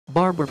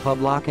Barberpub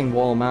locking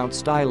wall mount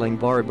styling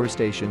barber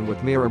station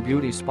with mirror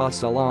beauty spa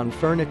salon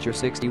furniture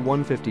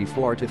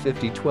 6154 to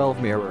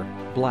 5012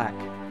 mirror, black.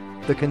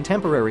 The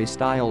contemporary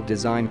style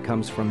design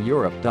comes from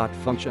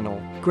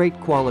Europe.Functional, great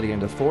quality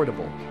and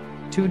affordable.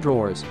 2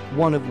 drawers,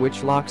 one of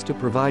which locks to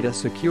provide a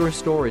secure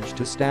storage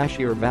to stash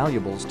your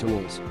valuables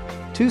tools.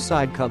 2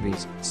 side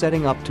cubbies,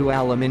 setting up 2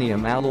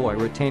 aluminium alloy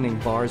retaining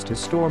bars to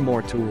store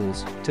more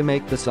tools to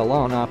make the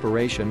salon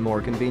operation more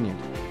convenient.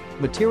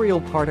 Material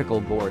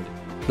particle board.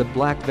 The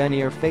black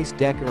veneer-faced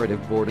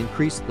decorative board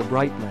increased the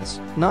brightness,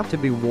 not to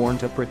be worn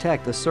to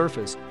protect the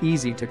surface,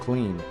 easy to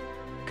clean.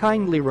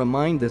 Kindly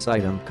remind this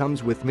item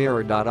comes with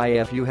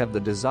mirror.If you have the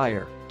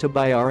desire to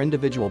buy our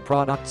individual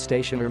product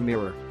station or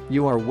mirror,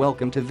 you are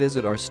welcome to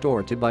visit our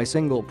store to buy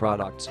single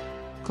products.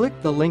 Click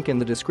the link in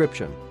the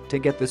description to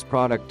get this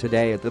product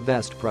today at the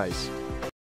best price.